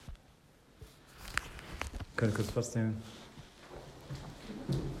können kurz Platz nehmen.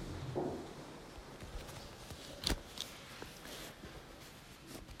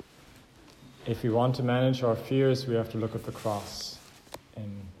 If we want to manage our fears, we have to look at the cross.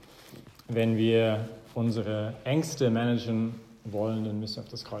 Wenn wir unsere Ängste managen wollen, dann müssen wir auf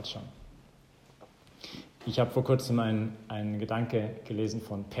das Kreuz schauen. Ich habe vor kurzem einen Gedanke gelesen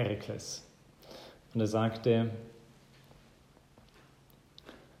von Perikles. Und er sagte,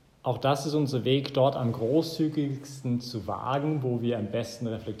 auch das ist unser Weg, dort am großzügigsten zu wagen, wo wir am besten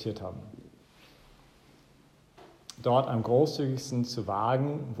reflektiert haben. Dort am großzügigsten zu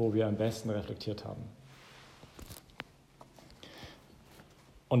wagen, wo wir am besten reflektiert haben.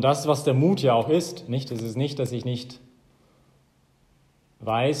 Und das, was der Mut ja auch ist, nicht? Es ist nicht, dass ich nicht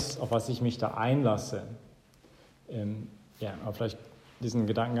weiß, auf was ich mich da einlasse. Aber vielleicht diesen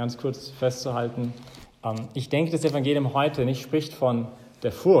Gedanken ganz kurz festzuhalten. Ich denke, das Evangelium heute nicht spricht von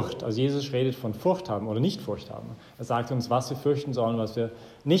der Furcht. Also Jesus redet von Furcht haben oder nicht Furcht haben. Er sagt uns, was wir fürchten sollen, was wir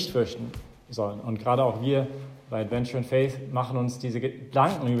nicht fürchten sollen. Und gerade auch wir bei Adventure and Faith machen uns diese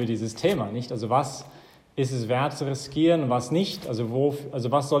Gedanken über dieses Thema, nicht? Also was ist es wert zu riskieren, was nicht? Also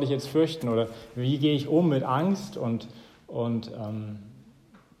was soll ich jetzt fürchten? Oder wie gehe ich um mit Angst? Und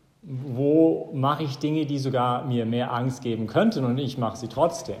wo mache ich Dinge, die sogar mir mehr Angst geben könnten und ich mache sie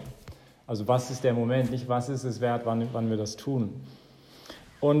trotzdem? Also was ist der Moment, nicht? Was ist es wert, wann wir das tun?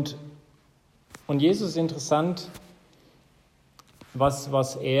 Und Jesus ist interessant,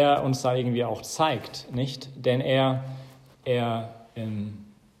 was er uns da irgendwie auch zeigt, nicht? Denn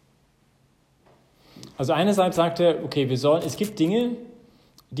also einerseits sagt er, okay, es gibt Dinge,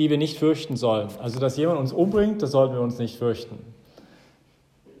 die wir nicht fürchten sollen. Also, dass jemand uns umbringt, das sollten wir uns nicht fürchten.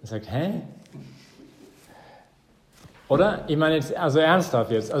 Er sagt, hä? Oder? Ich meine jetzt, also ernsthaft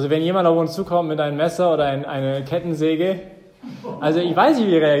jetzt. Also, wenn jemand auf uns zukommt mit einem Messer oder eine Kettensäge, also ich weiß nicht,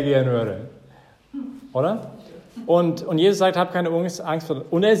 wie ich reagieren würde. Oder? Und Jesus sagt, hab keine Angst vor.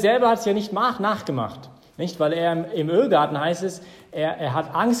 Und er selber hat es ja nicht nachgemacht. Nicht? Weil er im Ölgarten heißt es, er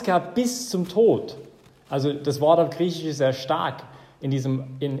hat Angst gehabt bis zum Tod. Also das Wort auf Griechisch ist sehr stark.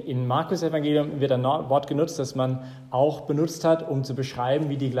 In Markus Evangelium wird ein Wort genutzt, das man auch benutzt hat, um zu beschreiben,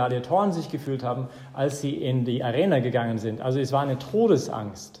 wie die Gladiatoren sich gefühlt haben, als sie in die Arena gegangen sind. Also es war eine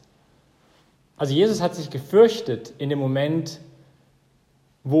Todesangst. Also Jesus hat sich gefürchtet in dem Moment,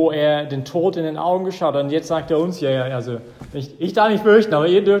 wo er den Tod in den Augen geschaut hat. Und jetzt sagt er uns, also ich darf mich fürchten, aber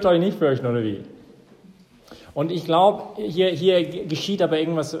ihr dürft euch nicht fürchten, oder wie? Und ich glaube, hier geschieht aber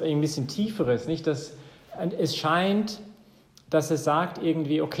irgendwas ein bisschen Tieferes, nicht? Es scheint, dass es sagt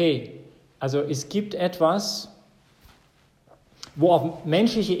irgendwie, okay, also es gibt etwas, wo auf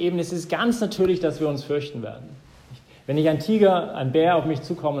menschlicher Ebene es ist ganz natürlich, dass wir uns fürchten werden. Wenn ich einen Tiger, einen Bär auf mich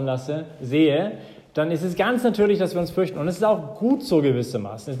zukommen sehe, dann ist es ganz natürlich, dass wir uns fürchten. Und es ist auch gut so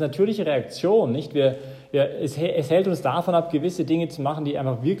gewissermaßen. Es ist eine natürliche Reaktion, nicht? Es hält uns davon ab, gewisse Dinge zu machen, die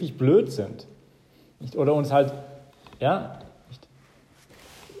einfach wirklich blöd sind. Nicht? Oder uns halt,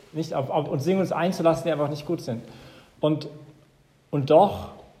 nicht auf uns Dinge einzulassen, die einfach nicht gut sind. Und doch,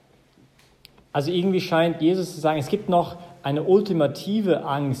 also irgendwie scheint Jesus zu sagen, es gibt noch eine ultimative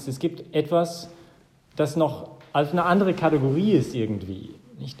Angst. Es gibt etwas, das noch als eine andere Kategorie ist irgendwie.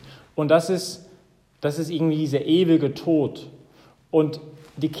 Nicht? Und das ist irgendwie dieser ewige Tod. Und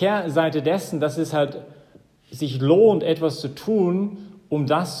die Kehrseite dessen, dass es halt sich lohnt, etwas zu tun, um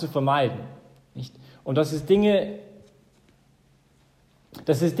das zu vermeiden. Nicht? Und dass es Dinge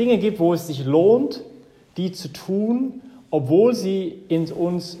gibt, wo es sich lohnt, die zu tun, obwohl sie in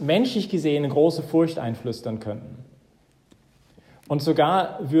uns menschlich gesehen eine große Furcht einflüstern könnten. Und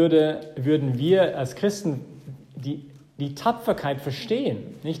sogar würden wir als Christen die Tapferkeit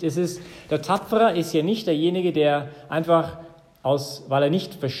verstehen. Nicht? Der Tapferer ist ja nicht derjenige, der einfach weil er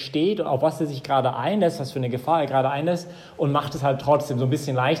nicht versteht, auf was er sich gerade einlässt, was für eine Gefahr er gerade einlässt, und macht es halt trotzdem so ein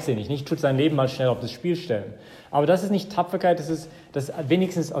bisschen leichtsinnig. Nicht tut sein Leben mal schnell auf das Spiel stellen. Aber das ist nicht Tapferkeit, das ist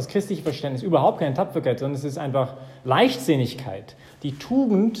wenigstens aus christlichem Verständnis überhaupt keine Tapferkeit, sondern es ist einfach Leichtsinnigkeit. Die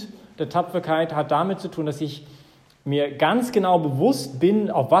Tugend der Tapferkeit hat damit zu tun, dass ich mir ganz genau bewusst bin,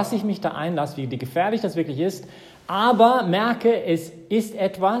 auf was ich mich da einlasse, wie gefährlich das wirklich ist, aber merke, es ist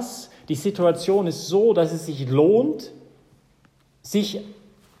etwas, die Situation ist so, dass es sich lohnt, sich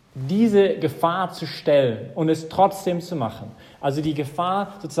diese Gefahr zu stellen und es trotzdem zu machen. Also die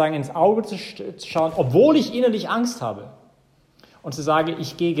Gefahr sozusagen ins Auge zu schauen, obwohl ich innerlich Angst habe. Und zu sagen,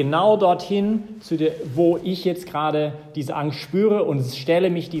 ich gehe genau dorthin, wo ich jetzt gerade diese Angst spüre und stelle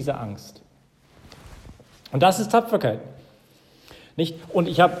mich dieser Angst. Und das ist Tapferkeit. Nicht? Und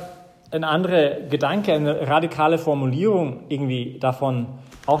ich habe eine andere Gedanke, eine radikale Formulierung irgendwie davon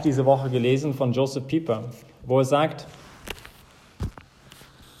auch diese Woche gelesen von Joseph Pieper, wo er sagt,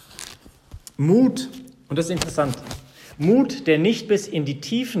 Mut Und das ist interessant. Mut, der nicht bis in die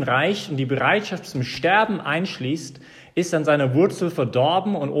Tiefen reicht und die Bereitschaft zum Sterben einschließt, ist an seiner Wurzel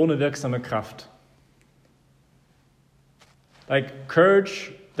verdorben und ohne wirksame Kraft. Like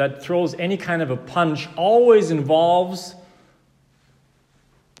courage that throws any kind of a punch always involves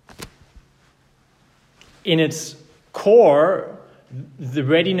in its core the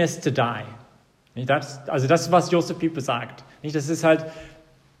readiness to die. Das ist, was Joseph Pieper sagt. Das ist halt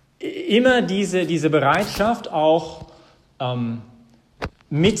immer diese Bereitschaft auch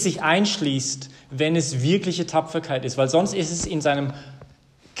mit sich einschließt, wenn es wirkliche Tapferkeit ist, weil sonst ist es in seinem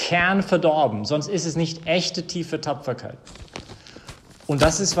Kern verdorben, sonst ist es nicht echte, tiefe Tapferkeit. Und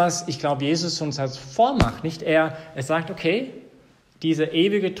das ist, was ich glaube, Jesus uns halt vormacht. Nicht er sagt, okay, dieser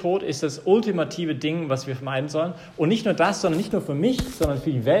ewige Tod ist das ultimative Ding, was wir vermeiden sollen. Und nicht nur das, sondern nicht nur für mich, sondern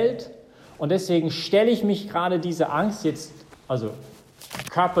für die Welt. Und deswegen stelle ich mich gerade diese Angst jetzt, also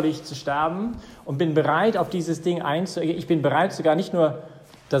körperlich zu sterben und bin bereit, auf dieses Ding einzugehen. Ich bin bereit, sogar nicht nur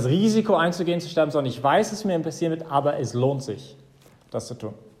das Risiko einzugehen, zu sterben, sondern ich weiß, dass mir passieren wird, aber es lohnt sich, das zu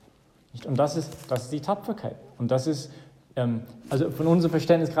tun. Und das ist die Tapferkeit. Und das ist, also von unserem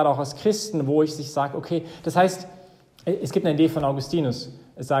Verständnis, gerade auch als Christen, wo ich sich sage, okay, das heißt, es gibt eine Idee von Augustinus.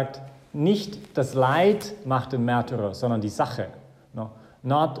 Es sagt, nicht das Leid macht den Märtyrer, sondern die Sache. No?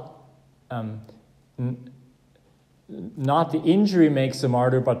 Not the injury makes a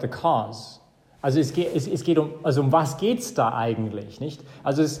martyr, but the cause. Also es geht um was geht es da eigentlich, nicht?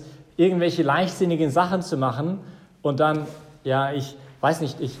 Also es irgendwelche leichtsinnigen Sachen zu machen und dann, ja, ich weiß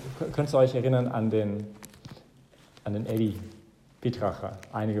nicht, könnt ihr euch erinnern an den Eddie Pietracher,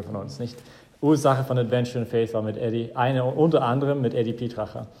 einige von uns, nicht? Ursache von Adventure and Faith war mit Eddie, unter anderem mit Eddie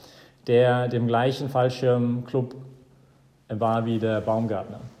Pietracher, der dem gleichen Fallschirmclub war wie der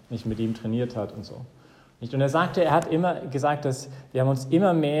Baumgartner, nicht mit ihm trainiert hat und so. Nicht? Und er hat immer gesagt, dass wir haben uns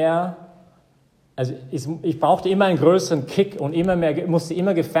immer mehr, also ich brauchte immer einen größeren Kick und immer mehr, musste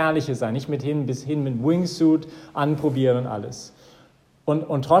immer gefährlicher sein, nicht mit Wingsuit anprobieren und alles.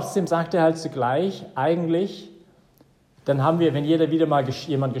 Und trotzdem sagt er halt zugleich, eigentlich, dann haben wir, wenn wieder mal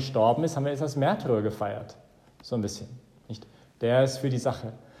jemand gestorben ist, haben wir es als Märtyrer gefeiert. So ein bisschen. Nicht? Der ist für die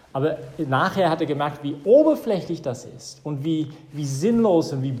Sache. Aber nachher hat er gemerkt, wie oberflächlich das ist und wie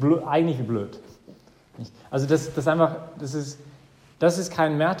sinnlos und eigentlich wie blöd. Nicht? Also das ist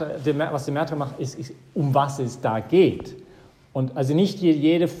kein Märtyrer. Was der Märtyrer macht, ist, um was es da geht. Und also nicht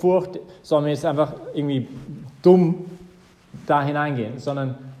jede Furcht soll man jetzt einfach irgendwie dumm da hineingehen,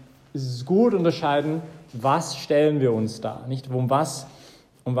 sondern es ist gut unterscheiden, was stellen wir uns da, nicht um was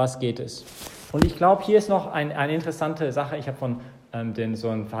geht es. Und ich glaube, hier ist noch eine interessante Sache. Ich habe von so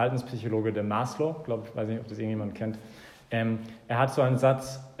einem Verhaltenspsychologe, der Maslow, glaube ich, weiß nicht, ob das irgendjemand kennt. Er hat so einen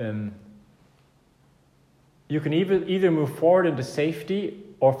Satz: You can either move forward into safety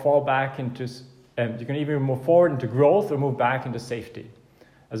or fall back into. You can either move forward into growth or move back into safety.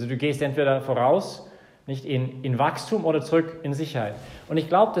 Also du gehst entweder voraus, nicht in Wachstum oder zurück in Sicherheit. Und ich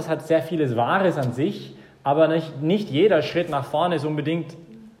glaube, das hat sehr vieles Wahres an sich, aber nicht jeder Schritt nach vorne ist unbedingt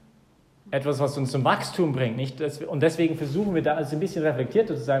etwas, was uns zum Wachstum bringt. Nicht? Und deswegen versuchen wir da also ein bisschen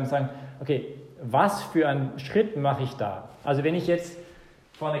reflektierter zu sein und sagen, okay, was für einen Schritt mache ich da? Also wenn ich jetzt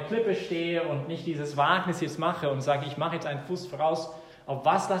vor einer Klippe stehe und nicht dieses Wagnis jetzt mache und sage, ich mache jetzt einen Fuß voraus, auf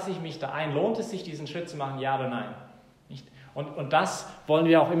was lasse ich mich da ein? Lohnt es sich, diesen Schritt zu machen, ja oder nein? Nicht? Und das wollen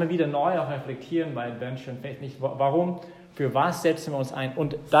wir auch immer wieder neu auch reflektieren bei Adventure and Faith. Nicht? Warum? Für was setzen wir uns ein?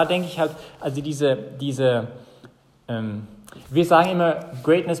 Und da denke ich halt, also wir sagen immer,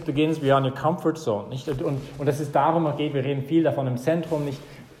 Greatness begins beyond your comfort zone. Nicht? Und dass es darum geht, wir reden viel davon im Zentrum, nicht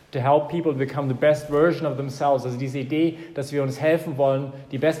to help people become the best version of themselves. Also diese Idee, dass wir uns helfen wollen,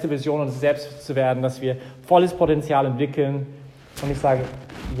 die beste Version uns selbst zu werden, dass wir volles Potenzial entwickeln. Und ich sage,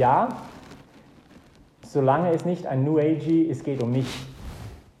 ja, solange es nicht ein New Agey, es geht um mich,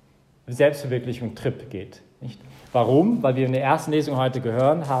 Selbstverwirklichung, Trip geht. Nicht? Warum? Weil wir in der ersten Lesung heute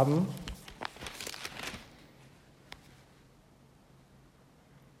gehört haben,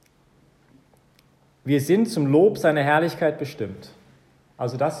 wir sind zum Lob seiner Herrlichkeit bestimmt.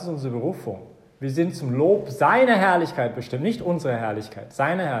 Also das ist unsere Berufung. Wir sind zum Lob seiner Herrlichkeit bestimmt, nicht unsere Herrlichkeit,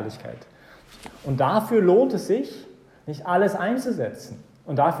 seine Herrlichkeit. Und dafür lohnt es sich, nicht alles einzusetzen.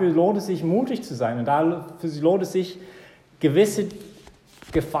 Und dafür lohnt es sich, mutig zu sein. Und dafür lohnt es sich, gewisse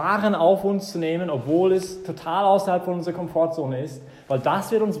Gefahren auf uns zu nehmen, obwohl es total außerhalb von unserer Komfortzone ist, weil das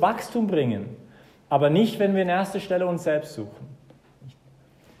wird uns Wachstum bringen. Aber nicht, wenn wir in erster Stelle uns selbst suchen.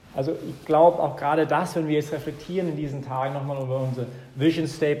 Also ich glaube auch gerade das, wenn wir jetzt reflektieren in diesen Tagen nochmal über unser Vision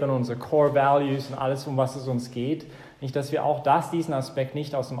Statement, unsere Core Values und alles, um was es uns geht, nicht, dass wir auch diesen Aspekt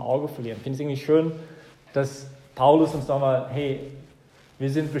nicht aus dem Auge verlieren. Ich finde es irgendwie schön, dass Paulus uns nochmal, hey, Wir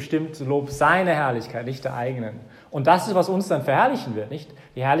sind bestimmt zu Lob seiner Herrlichkeit, nicht der eigenen. Und das ist, was uns dann verherrlichen wird, nicht?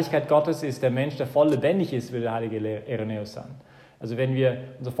 Die Herrlichkeit Gottes ist der Mensch, der voll lebendig ist, will der heilige Irenäus sagen. Also wenn wir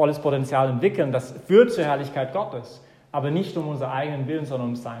unser volles Potenzial entwickeln, das führt zur Herrlichkeit Gottes, aber nicht um unseren eigenen Willen, sondern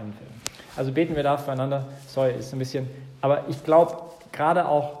um seinen Willen. Also beten wir da füreinander. Sorry, ist ein bisschen, aber ich glaube gerade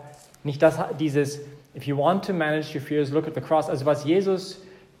auch nicht, dass dieses, if you want to manage your fears, look at the cross. Also was Jesus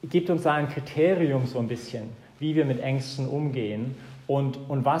gibt uns da ein Kriterium so ein bisschen, wie wir mit Ängsten umgehen.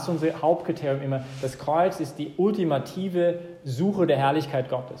 Und was unser Hauptkriterium immer, das Kreuz ist die ultimative Suche der Herrlichkeit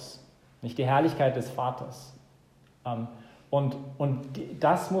Gottes, nicht die Herrlichkeit des Vaters. Und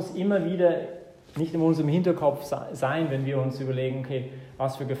das muss immer wieder nicht in unserem Hinterkopf sein, wenn wir uns überlegen, okay,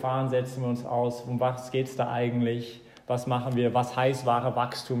 was für Gefahren setzen wir uns aus, um was geht es da eigentlich, was machen wir, was heißt wahre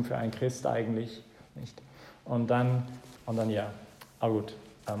Wachstum für einen Christ eigentlich, nicht? Und dann ja, aber gut,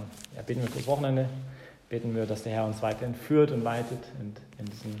 beten wir fürs Wochenende. Beten wir, dass der Herr uns weiterhin führt und leitet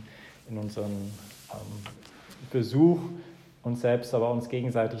in unseren Versuch, uns selbst, aber uns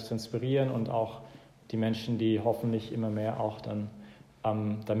gegenseitig zu inspirieren und auch die Menschen, die hoffentlich immer mehr auch dann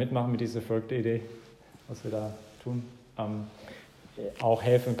da mitmachen mit dieser verrückten Idee, was wir da tun, auch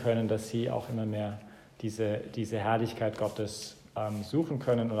helfen können, dass sie auch immer mehr diese Herrlichkeit Gottes suchen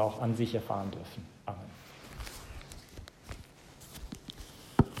können und auch an sich erfahren dürfen. Amen.